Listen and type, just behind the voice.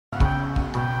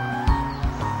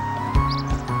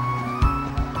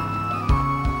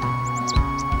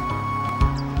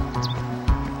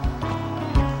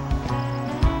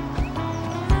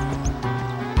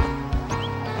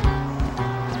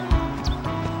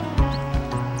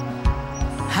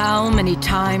How many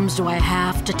times do I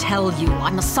have to tell you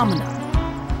I'm a summoner?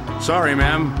 Sorry,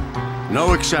 ma'am.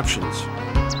 No exceptions.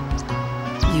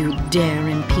 You dare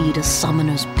impede a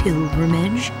summoner's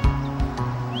pilgrimage?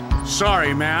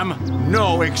 Sorry, ma'am.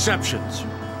 No exceptions.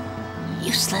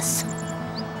 Useless.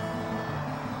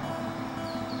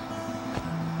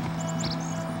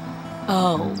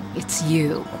 Oh, it's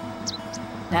you.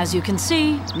 As you can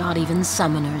see, not even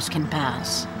summoners can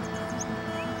pass.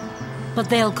 But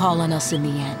they'll call on us in the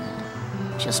end.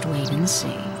 Just wait and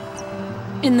see.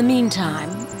 In the meantime,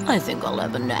 I think I'll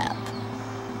have a nap.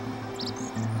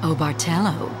 Oh,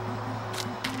 Bartello.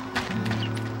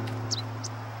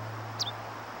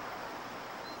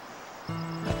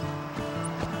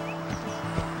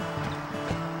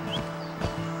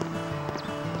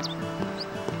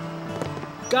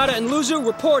 Gata and Luzu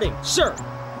reporting, sir.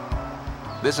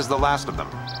 This is the last of them.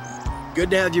 Good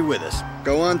to have you with us.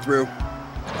 Go on through.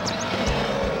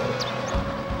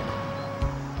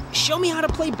 Show me how to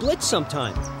play Blitz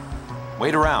sometime.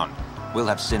 Wait around. We'll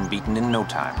have Sin beaten in no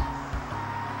time.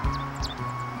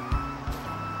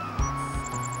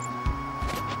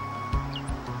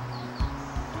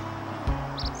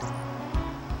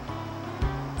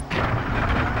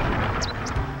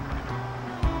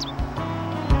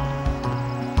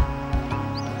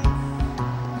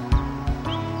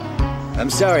 I'm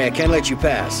sorry, I can't let you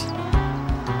pass.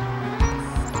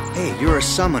 Hey, you're a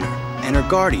summoner, and her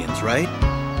guardians, right?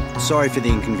 Sorry for the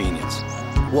inconvenience.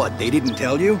 What, they didn't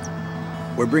tell you?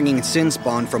 We're bringing Sin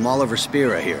Spawn from Oliver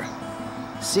Spira here.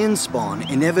 Sin Spawn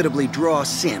inevitably draws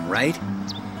Sin, right?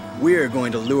 We're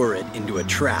going to lure it into a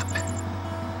trap.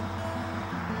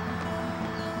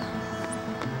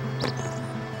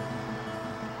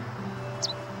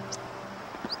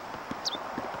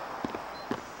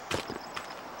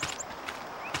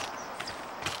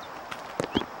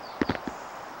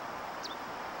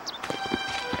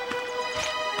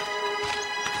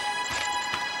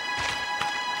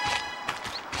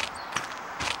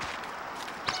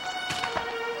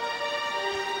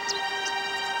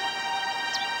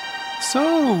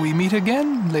 So, we meet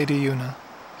again, Lady Yuna.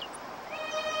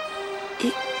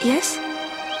 Yes?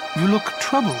 You look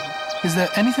troubled. Is there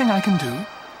anything I can do?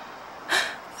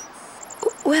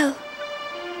 Well...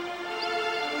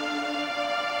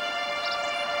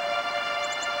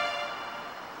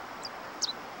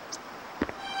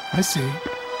 I see.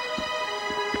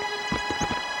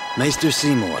 Maester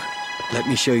Seymour, let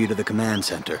me show you to the command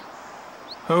center.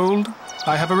 Hold.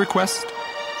 I have a request.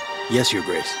 Yes, Your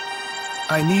Grace.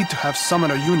 I need to have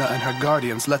Summoner Yuna and her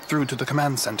guardians let through to the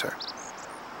command center.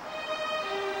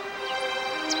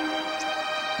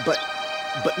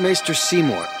 But Maester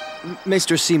Seymour...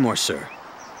 Maester Seymour, sir.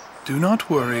 Do not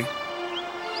worry.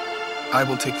 I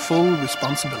will take full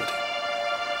responsibility.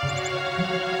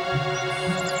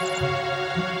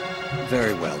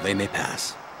 Very well, they may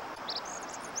pass.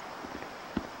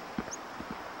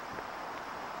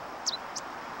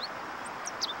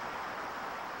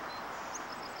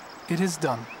 It is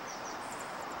done.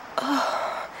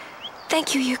 Oh,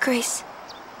 thank you, Your Grace.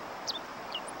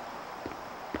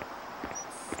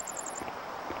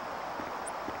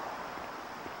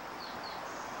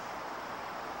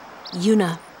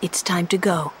 Yuna, it's time to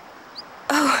go.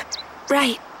 Oh,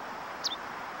 right.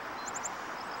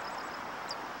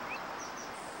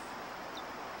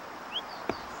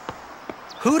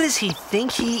 Who does he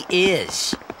think he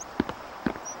is?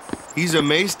 He's a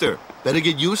maester. Better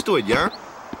get used to it, yeah?